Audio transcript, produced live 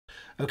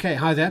Okay,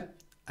 hi there.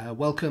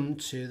 Welcome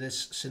to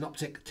this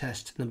Synoptic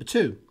test number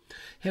 2.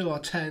 Here are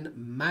 10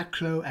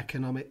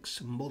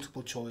 macroeconomics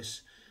multiple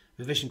choice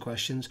revision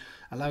questions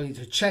allowing you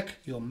to check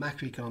your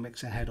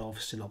macroeconomics ahead of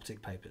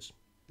Synoptic papers.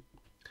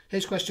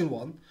 Here's question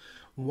 1.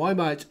 Why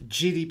might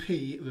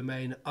GDP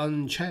remain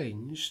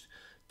unchanged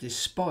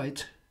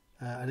despite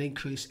an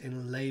increase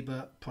in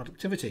labour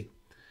productivity?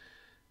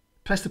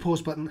 Press the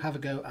pause button, have a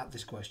go at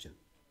this question.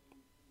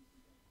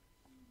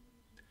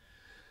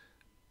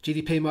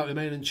 GDP might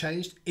remain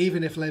unchanged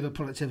even if labour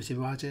productivity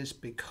rises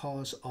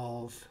because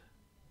of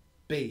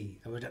B,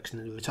 a reduction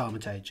in the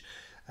retirement age.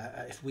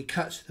 If we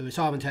cut the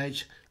retirement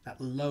age, that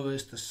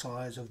lowers the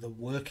size of the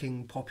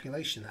working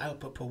population.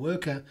 Output per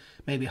worker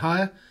may be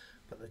higher,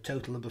 but the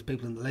total number of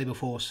people in the labour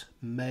force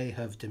may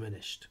have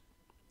diminished.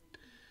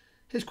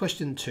 Here's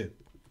question 2.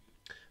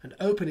 An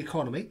open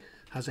economy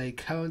has a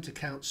current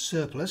account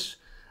surplus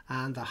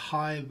and a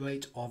high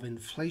rate of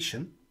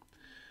inflation.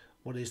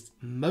 What is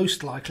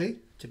most likely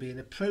to be an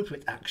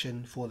appropriate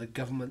action for the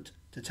government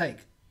to take?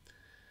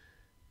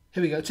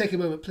 Here we go. Take a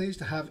moment, please,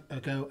 to have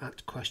a go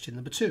at question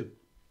number 2.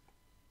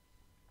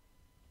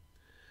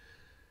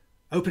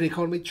 Open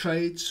economy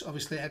trades,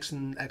 obviously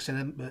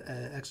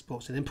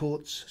exports and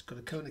imports. It's got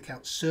a current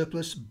account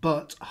surplus,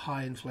 but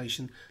high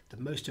inflation. The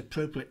most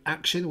appropriate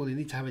action, well, you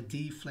need to have a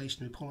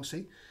deflationary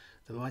policy.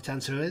 The right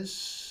answer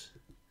is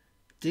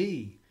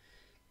D,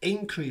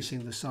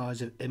 increasing the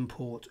size of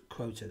import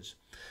quotas.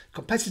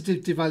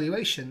 Competitive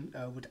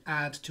devaluation would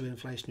add to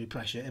inflationary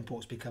pressure.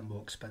 Imports become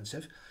more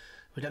expensive.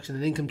 Reduction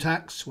in income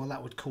tax, well,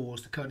 that would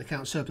cause the current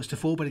account surplus to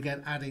fall, but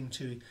again, adding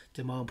to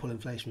demand pull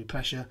inflationary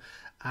pressure,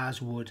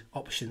 as would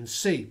option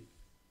C.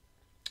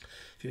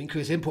 If you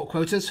increase import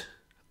quotas,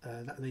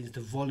 that means the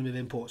volume of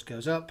imports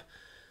goes up.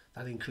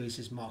 That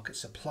increases market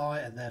supply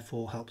and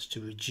therefore helps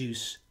to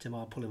reduce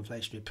demand pull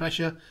inflationary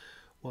pressure,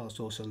 whilst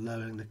also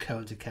lowering the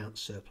current account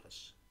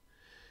surplus.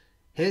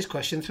 Here's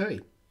question 3.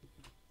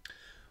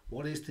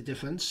 What is the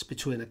difference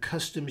between a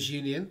customs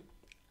union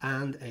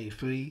and a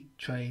free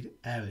trade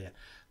area?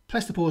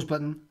 Press the pause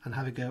button and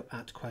have a go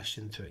at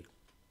question 3.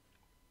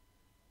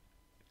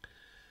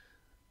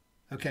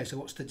 Okay, so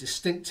what's the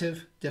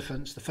distinctive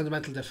difference, the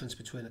fundamental difference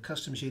between a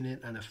customs union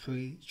and a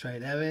free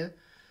trade area?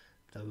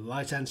 The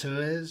right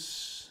answer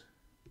is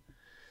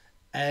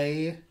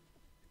A.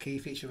 Key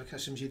feature of a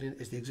customs union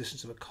is the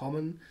existence of a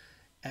common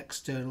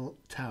external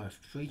tariff.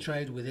 Free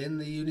trade within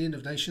the Union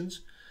of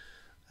Nations,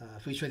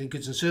 free trade in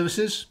goods and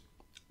services,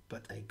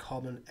 but a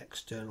common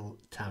external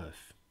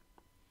tariff.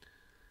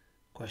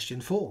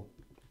 Question 4.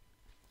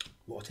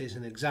 What is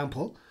an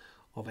example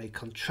of a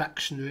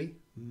contractionary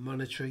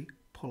monetary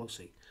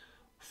policy?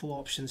 4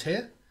 options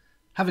here.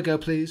 Have a go,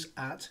 please,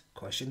 at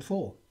question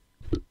 4.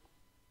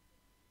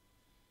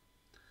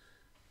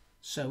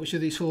 So which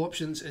of these 4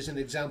 options is an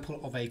example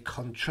of a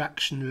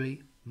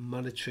contractionary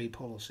monetary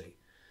policy?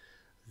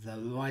 The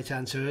right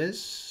answer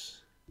is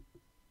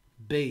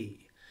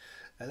B.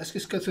 Let's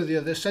just go through the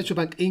other. Central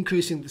bank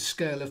increasing the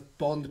scale of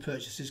bond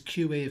purchases.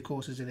 QE, of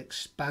course, is an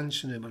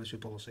expansionary monetary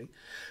policy.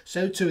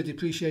 So too a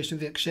depreciation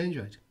of the exchange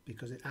rate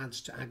because it adds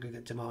to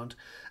aggregate demand,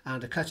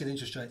 and a cut in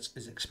interest rates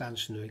is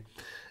expansionary.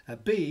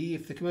 B,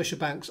 if the commercial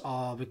banks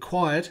are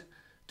required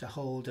to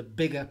hold a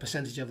bigger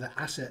percentage of their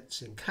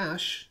assets in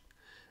cash,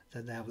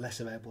 then they have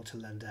less available to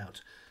lend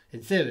out.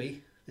 In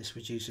theory, this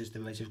reduces the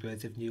rate of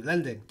growth of new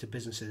lending to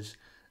businesses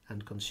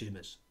and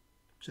consumers.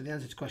 So the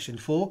answer to question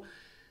 4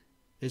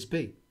 is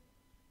B.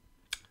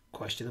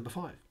 Question number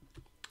 5.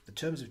 The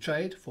terms of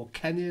trade for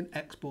Kenyan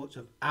exports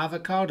of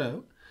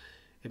avocado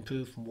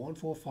improved from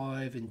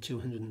 145 in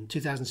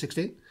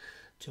 2016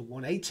 to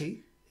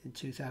 180 in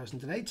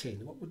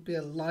 2018. What would be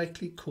a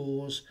likely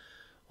cause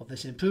of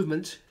this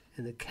improvement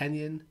in the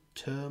Kenyan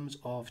terms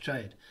of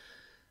trade?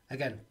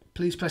 Again,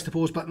 please press the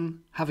pause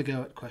button, have a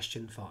go at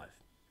question 5.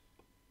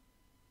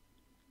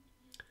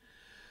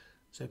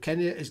 So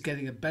Kenya is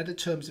getting a better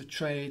terms of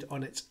trade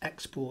on its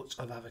exports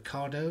of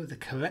avocado. The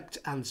correct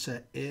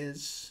answer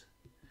is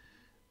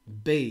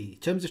B.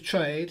 Terms of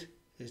trade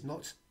is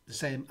not the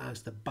same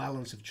as the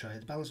balance of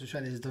trade. The balance of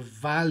trade is the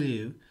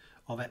value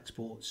of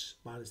exports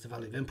minus the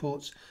value of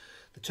imports.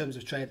 The terms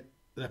of trade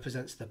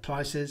represents the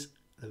prices,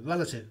 the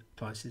relative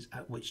prices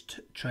at which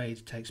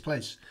trade takes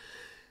place.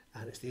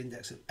 And it's the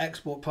index of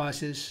export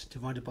prices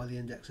divided by the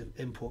index of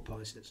import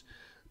prices.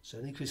 So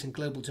an increase in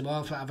global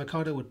demand for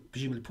avocado would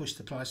presumably push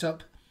the price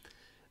up,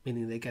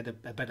 meaning they get a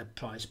better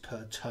price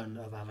per tonne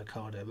of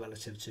avocado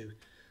relative to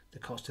the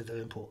cost of their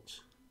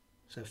imports.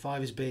 So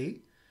 5 is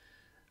B.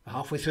 We're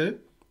halfway through.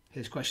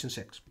 Here's question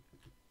 6.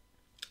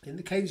 In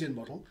the Keynesian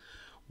model,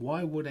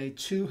 why would a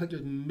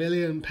 £200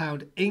 million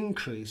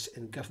increase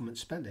in government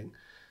spending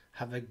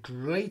have a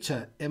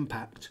greater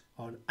impact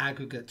on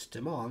aggregate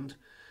demand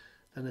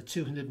than a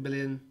 £200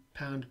 million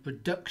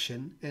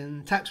reduction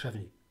in tax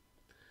revenue?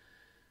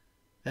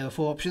 There are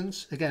 4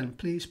 options. Again,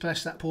 please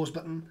press that pause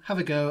button. Have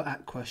a go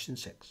at question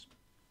 6.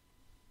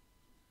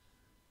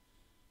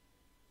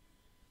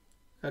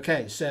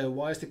 Okay, so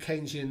why is the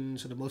Keynesian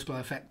sort of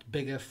multiplier effect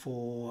bigger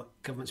for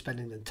government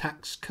spending than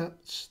tax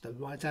cuts? The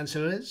right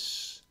answer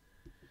is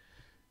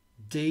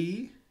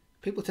D,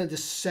 people tend to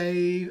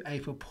save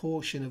a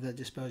proportion of their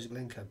disposable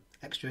income,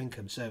 extra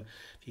income. So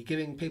if you're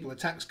giving people a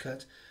tax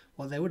cut,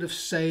 well, they would have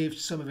saved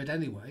some of it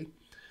anyway,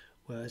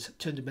 whereas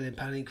 £200 million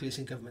increase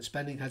in government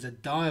spending has a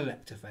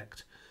direct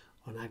effect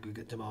on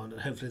aggregate demand,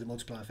 and hopefully the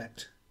multiplier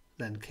effect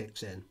then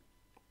kicks in.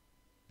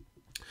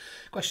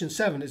 Question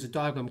 7 is a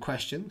diagram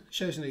question. It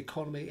shows an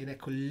economy in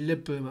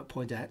equilibrium at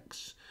point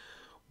X.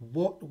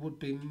 What would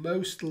be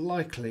most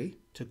likely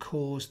to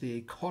cause the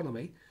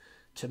economy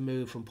to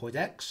move from point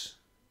X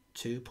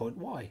to point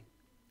Y?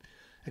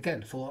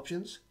 Again, 4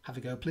 options. Have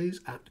a go, please,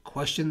 at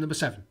question number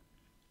 7.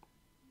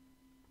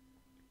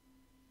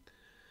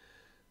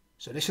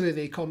 So initially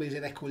the economy is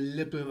in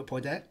equilibrium at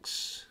point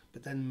X,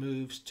 but then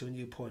moves to a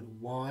new point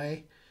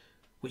Y.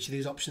 Which of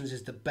these options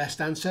is the best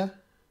answer?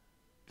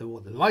 The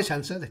right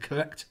answer, the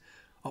correct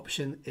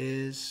option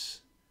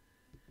is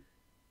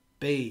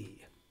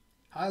B.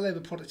 High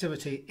labour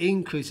productivity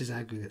increases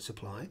aggregate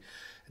supply.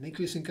 An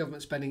increase in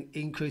government spending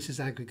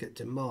increases aggregate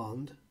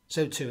demand.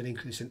 So too an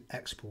increase in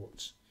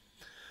exports.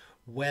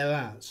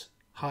 Whereas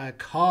higher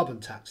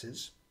carbon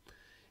taxes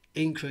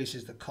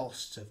increases the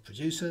costs of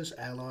producers,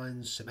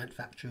 airlines, cement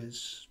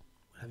factories,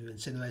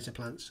 incinerator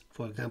plants,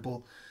 for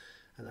example,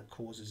 and that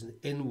causes an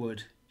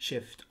inward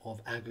shift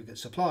of aggregate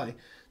supply,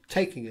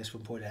 taking us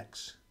from point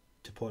X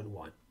to point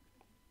Y.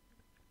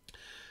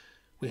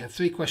 We have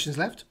 3 questions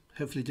left,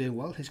 hopefully doing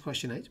well. Here's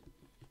question 8.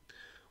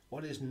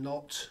 What is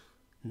not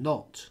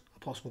a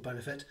possible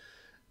benefit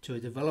to a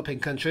developing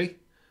country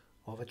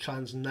of a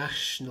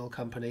transnational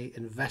company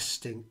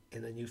investing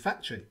in a new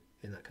factory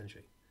in that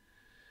country?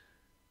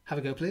 Have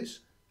a go, please,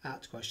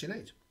 at question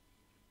 8.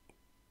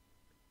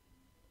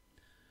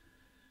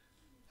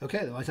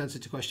 Okay, the right answer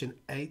to question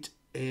 8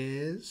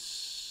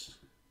 is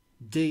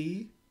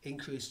D,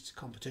 increased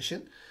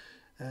competition.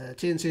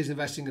 TNC's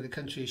investing in the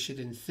country should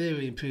in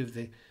theory improve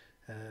the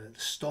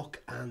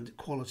stock and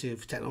quality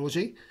of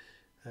technology.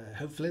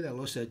 Hopefully they'll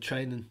also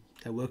train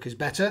their workers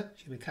better.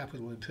 Human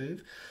capital will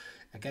improve.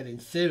 Again, in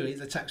theory,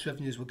 the tax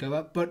revenues will go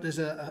up, but there's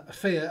a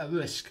fear, a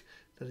risk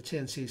that a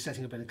TNC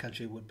setting up in a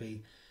country would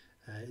be,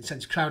 in a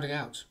sense, crowding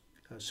out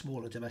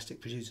smaller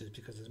domestic producers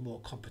because there's more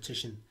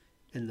competition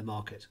in the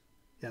market.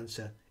 The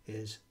answer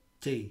is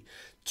D.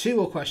 2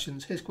 more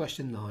questions. Here's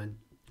question 9.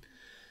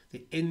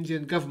 The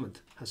Indian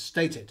government has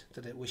stated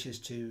that it wishes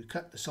to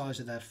cut the size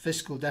of their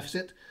fiscal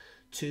deficit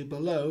to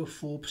below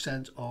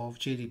 4% of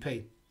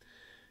GDP.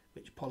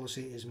 Which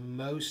policy is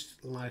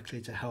most likely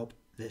to help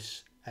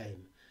this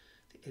aim?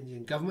 The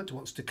Indian government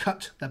wants to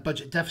cut their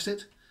budget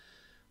deficit.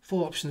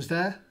 4 options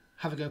there.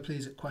 Have a go,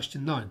 please, at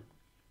question 9.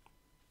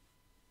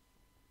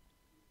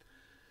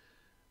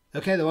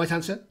 Okay, the right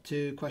answer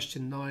to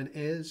question 9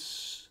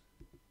 is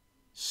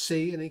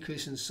C, an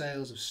increase in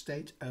sales of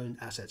state-owned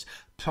assets.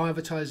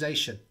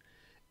 Privatisation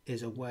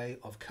is a way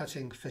of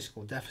cutting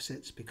fiscal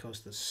deficits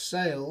because the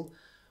sale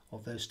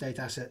of those state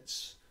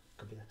assets,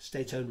 could be a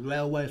state-owned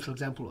railway, for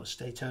example, or a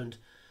state-owned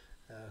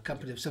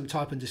company of some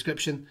type and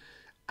description,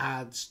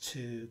 adds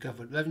to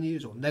government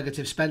revenues or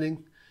negative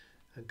spending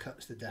and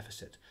cuts the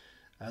deficit.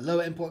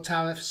 Lower import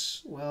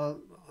tariffs, well,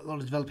 a lot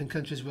of developing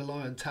countries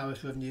rely on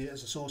tariff revenue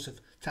as a source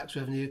of tax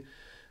revenue.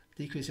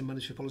 Decrease in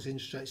monetary policy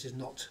interest rates is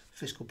not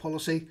fiscal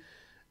policy,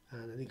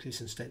 and an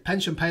increase in state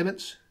pension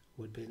payments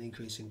would be an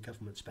increase in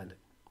government spending.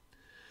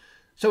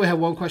 So we have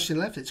 1 question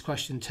left. It's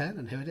question 10,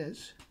 and here it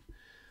is.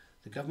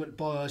 The government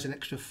borrows an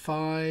extra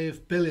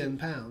 £5 billion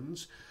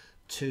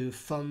to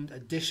fund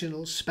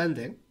additional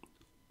spending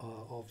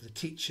of the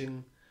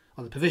teaching,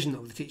 on the provision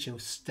of the teaching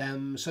of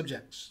STEM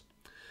subjects.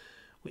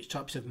 Which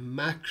types of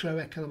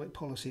macroeconomic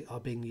policy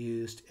are being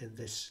used in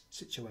this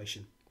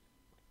situation?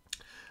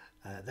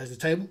 There's the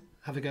table.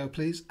 Have a go,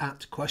 please,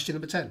 at question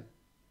number 10.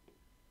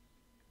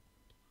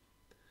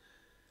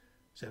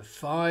 So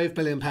 £5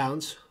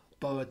 billion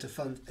borrowed to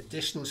fund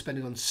additional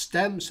spending on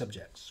STEM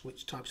subjects.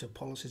 Which types of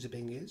policies are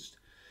being used?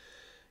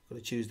 Got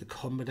to choose the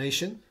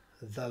combination.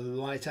 The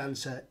right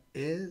answer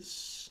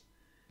is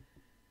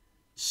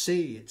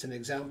C. It's an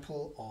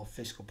example of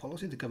fiscal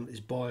policy. The government is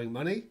borrowing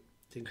money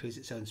to increase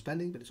its own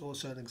spending, but it's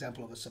also an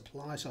example of a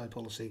supply side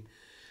policy.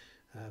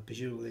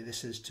 Presumably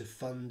this is to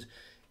fund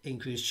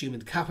increased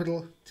human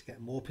capital, to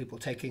get more people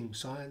taking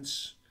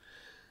science,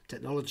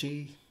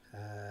 technology,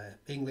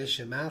 English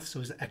and maths,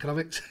 or is it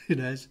economics? Who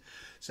knows?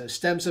 So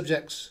STEM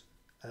subjects,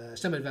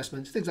 STEM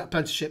investments, things like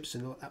apprenticeships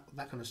and all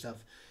that kind of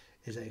stuff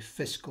is a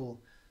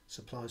fiscal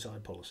supply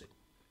side policy.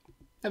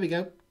 There we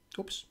go.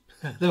 Oops.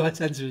 The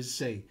right answer is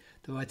C.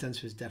 The right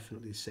answer is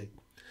definitely C.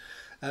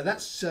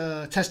 That's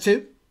test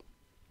 2.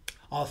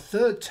 Our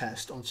 3rd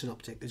test on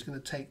Synoptic is going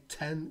to take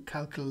 10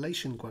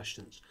 calculation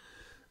questions.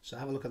 So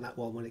have a look at that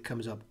one when it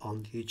comes up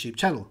on the YouTube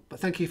channel. But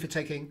thank you for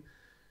taking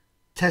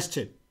test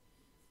 2.